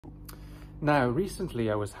Now, recently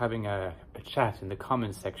I was having a chat in the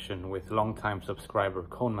comments section with longtime subscriber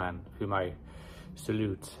Conman, whom I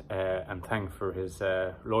salute and thank for his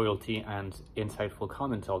loyalty and insightful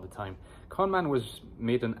comments all the time. Conman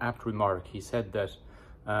made an apt remark. He said that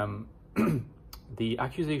the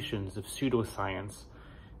accusations of pseudoscience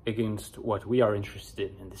against what we are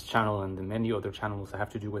interested in this channel and the many other channels that have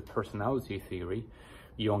to do with personality theory,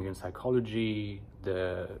 Jungian psychology,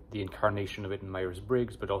 the incarnation of it in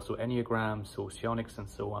Myers-Briggs, but also Enneagram, socionics, and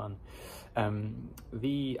so on.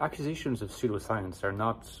 The accusations of pseudoscience are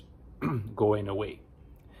not going away.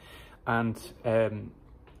 And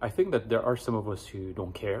I think that there are some of us who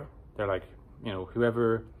don't care. They're like, you know,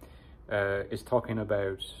 whoever is talking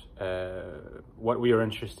about what we are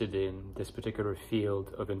interested in, this particular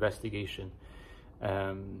field of investigation,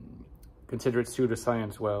 consider it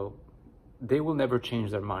pseudoscience. Well, they will never change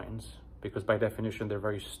their minds, because by definition they're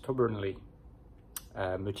very stubbornly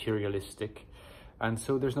materialistic, and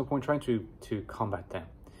so there's no point trying to combat them.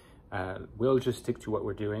 We'll just stick to what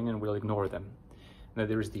we're doing and we'll ignore them. Now,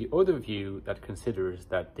 there is the other view that considers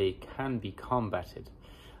that they can be combated.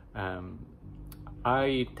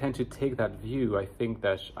 I tend to take that view. I think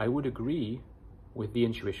that I would agree with the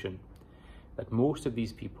intuition that most of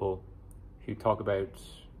these people who talk about,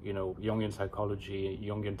 you know, Jungian psychology,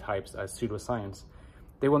 Jungian types as pseudoscience,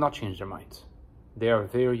 they will not change their minds. They are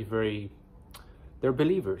they're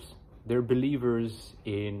believers. They're believers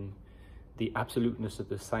in the absoluteness of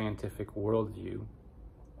the scientific worldview.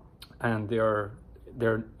 And they're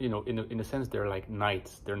you know, in a sense, they're like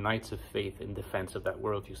knights. They're knights of faith in defense of that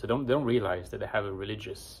worldview. So they don't realize that they have a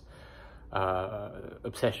religious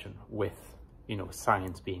obsession with, you know,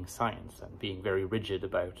 science being science and being very rigid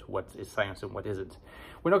about what is science and what isn't.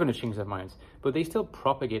 We're not going to change their minds, but they still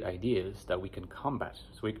propagate ideas that we can combat.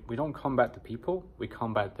 So we don't combat the people, we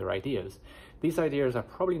combat their ideas. These ideas are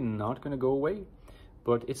probably not going to go away,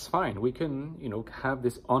 but it's fine. We can, you know, have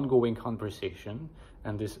this ongoing conversation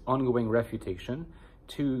and this ongoing refutation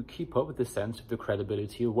to keep up with the sense of the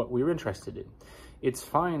credibility of what we're interested in. It's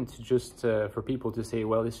fine to just, for people to say,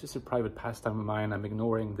 well, it's just a private pastime of mine, I'm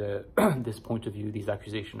ignoring this point of view, these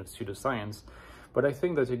accusations of pseudoscience. But I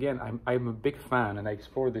think that, again, I'm a big fan, and I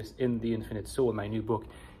explore this in The Infinite Soul, my new book,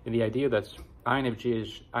 in the idea that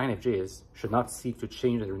INFJs should not seek to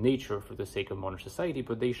change their nature for the sake of modern society,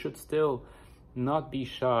 but they should still not be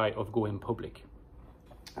shy of going public.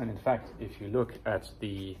 And in fact, if you look at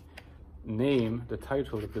the name, the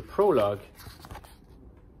title of the prologue,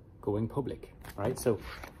 Going Public, right? So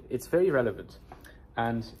it's very relevant.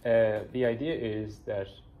 And the idea is that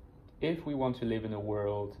if we want to live in a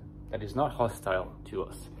world that is not hostile to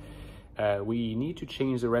us, we need to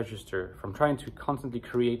change the register from trying to constantly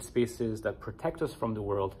create spaces that protect us from the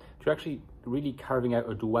world to actually really carving out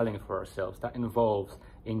a dwelling for ourselves. That involves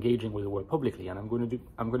engaging with the world publicly, and I'm going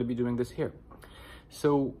to be doing this here.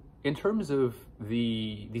 So in terms of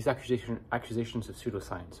these accusations of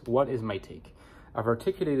pseudoscience, what is my take? I've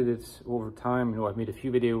articulated it over time. You know, I've made a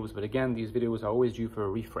few videos, but again, these videos are always due for a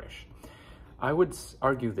refresh. I would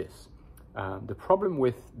argue this. The problem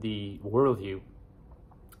with the worldview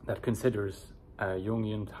that considers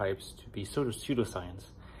Jungian types to be sort of pseudoscience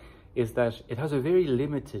is that it has a very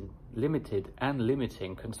limited and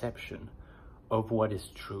limiting conception of what is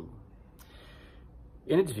true.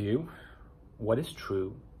 In its view, what is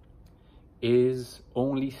true is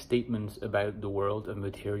only statements about the world of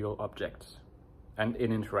material objects and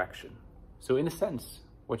in interaction. So in a sense,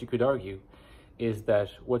 what you could argue is that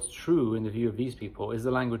what's true in the view of these people is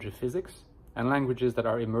the language of physics and languages that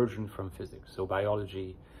are emergent from physics. So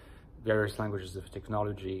biology, various languages of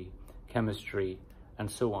technology, chemistry, and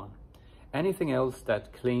so on. Anything else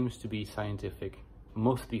that claims to be scientific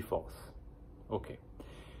must be false. Okay.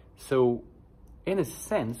 So in a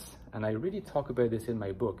sense, and I really talk about this in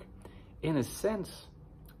my book, in a sense,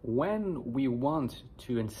 when we want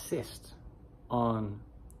to insist on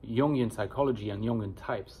Jungian psychology and Jungian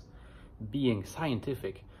types being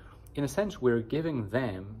scientific, in a sense, we're giving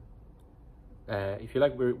them, if you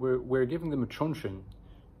like, we're giving them a truncheon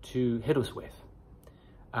to hit us with,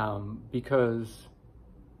 because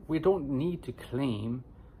we don't need to claim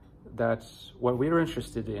that what we're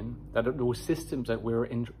interested in, that those systems that we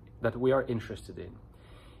are interested in,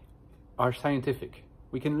 are scientific.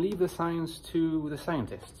 We can leave the science to the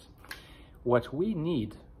scientists. What we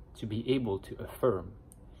need to be able to affirm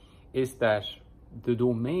is that the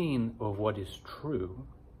domain of what is true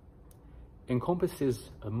encompasses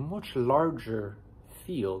a much larger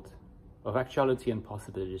field of actuality and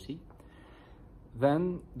possibility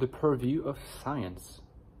than the purview of science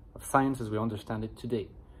as we understand it today.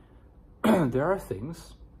 There are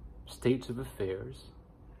things, states of affairs,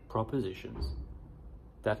 propositions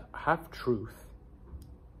that have truth,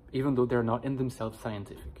 even though they're not in themselves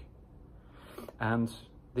scientific. And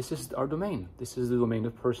this is our domain. This is the domain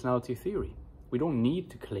of personality theory. We don't need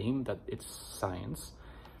to claim that it's science.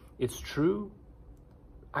 It's true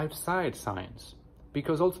outside science,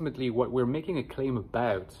 because ultimately what we're making a claim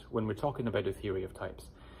about when we're talking about a theory of types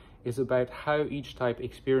is about how each type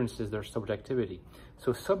experiences their subjectivity.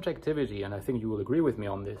 So subjectivity, and I think you will agree with me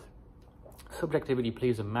on this, subjectivity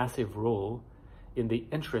plays a massive role in the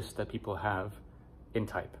interest that people have in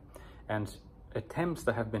type. And attempts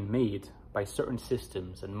that have been made by certain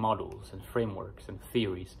systems and models and frameworks and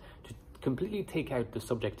theories to completely take out the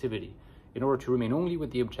subjectivity in order to remain only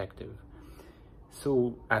with the objective,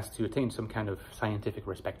 so as to attain some kind of scientific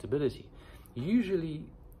respectability, usually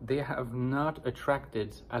they have not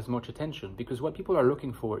attracted as much attention, because what people are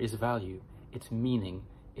looking for is value, it's meaning,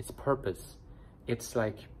 it's purpose. It's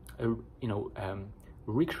like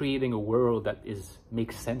recreating a world that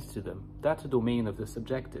makes sense to them. That's a domain of the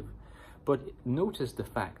subjective. But notice the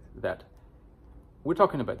fact that we're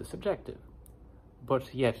talking about the subjective,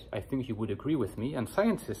 but yet I think you would agree with me, and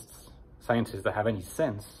scientists that have any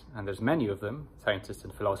sense, and there's many of them, scientists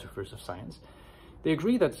and philosophers of science, they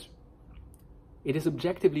agree that it is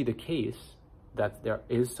objectively the case that there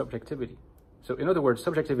is subjectivity. So in other words,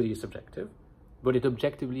 subjectivity is subjective, but it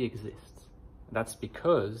objectively exists. That's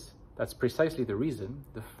precisely the reason,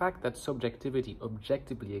 the fact that subjectivity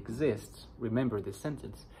objectively exists, remember this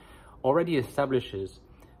sentence, already establishes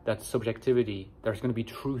that subjectivity, there's going to be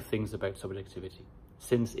true things about subjectivity,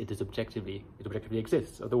 since it objectively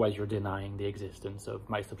exists. Otherwise, you're denying the existence of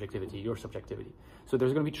my subjectivity, your subjectivity. So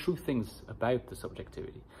there's going to be true things about the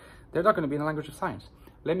subjectivity. They're not going to be in the language of science.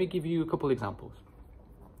 Let me give you a couple examples.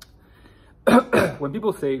 When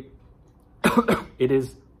people say it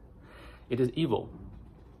is evil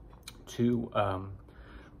to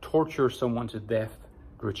torture someone to death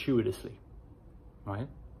gratuitously, right?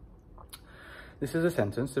 This is a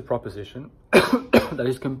sentence, a proposition, that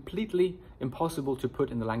is completely impossible to put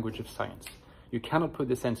in the language of science. You cannot put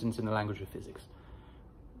this sentence in the language of physics.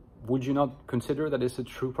 Would you not consider that it's a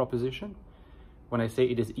true proposition? When I say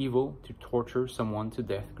it is evil to torture someone to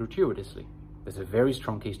death gratuitously, there's a very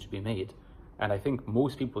strong case to be made. And I think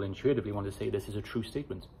most people intuitively want to say this is a true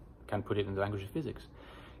statement. Can't put it in the language of physics.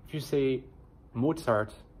 If you say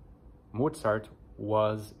Mozart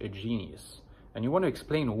was a genius, and you want to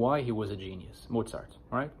explain why he was a genius, Mozart,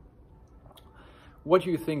 right? What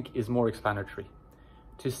do you think is more explanatory?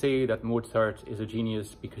 To say that Mozart is a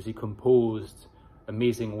genius because he composed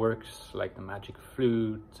amazing works like the Magic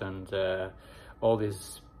Flute and all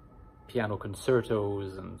these piano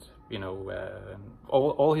concertos and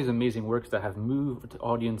all his amazing works that have moved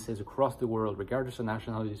audiences across the world, regardless of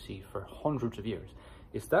nationality, for hundreds of years.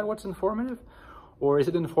 Is that what's informative? Or is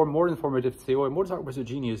it more informative to say, oh, Mozart was a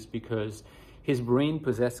genius because his brain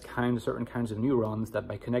possessed certain kinds of neurons that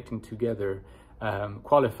by connecting together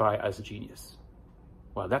qualify as a genius?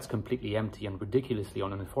 Well, that's completely empty and ridiculously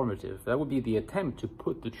uninformative. That would be the attempt to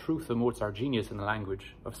put the truth of Mozart's genius in the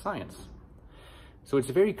language of science. So it's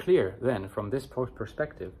very clear then, from this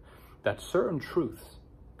perspective, that certain truths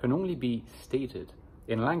can only be stated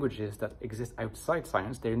in languages that exist outside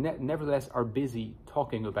science. They nevertheless are busy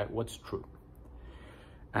talking about what's true.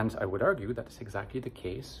 And I would argue that's exactly the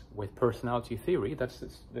case with personality theory. That's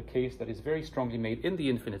the case that is very strongly made in the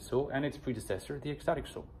Infinite Soul and its predecessor, the Ecstatic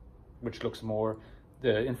Soul, which looks more,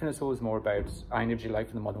 the Infinite Soul is more about INFJ life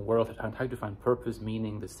in the modern world and how to find purpose,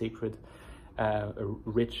 meaning, the sacred,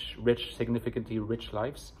 rich, significantly rich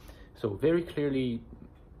lives. So very clearly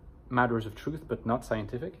matters of truth, but not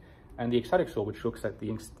scientific. And the Ecstatic Soul, which looks at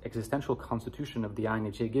the existential constitution of the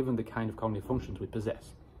INFJ, given the kind of cognitive functions we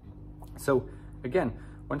possess. So again,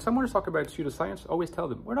 when someone is talking about pseudoscience, always tell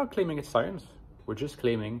them, we're not claiming it's science. We're just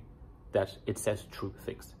claiming that it says true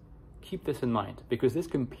things. Keep this in mind, because this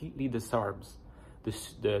completely disarms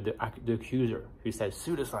the accuser who says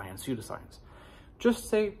pseudoscience. Just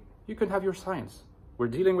say, you can have your science. We're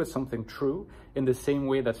dealing with something true in the same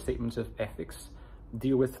way that statements of ethics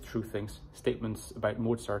deal with true things. Statements about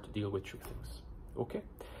Mozart deal with true things. Okay?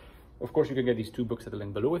 Of course, you can get these two books at the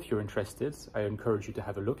link below if you're interested. I encourage you to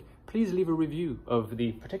have a look. Please leave a review of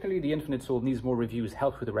particularly the Infinite Soul needs more reviews,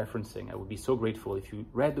 help with the referencing. I would be so grateful if you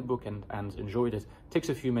read the book and enjoyed it. Takes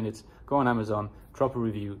a few minutes, go on Amazon, drop a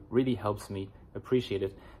review, really helps me, appreciate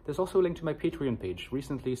it. There's also a link to my Patreon page.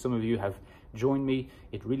 Recently, some of you have joined me.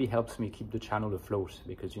 It really helps me keep the channel afloat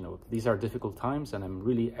because, these are difficult times and I'm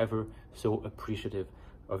really ever so appreciative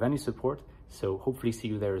of any support. So hopefully see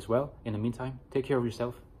you there as well. In the meantime, take care of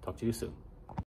yourself. Talk to you soon.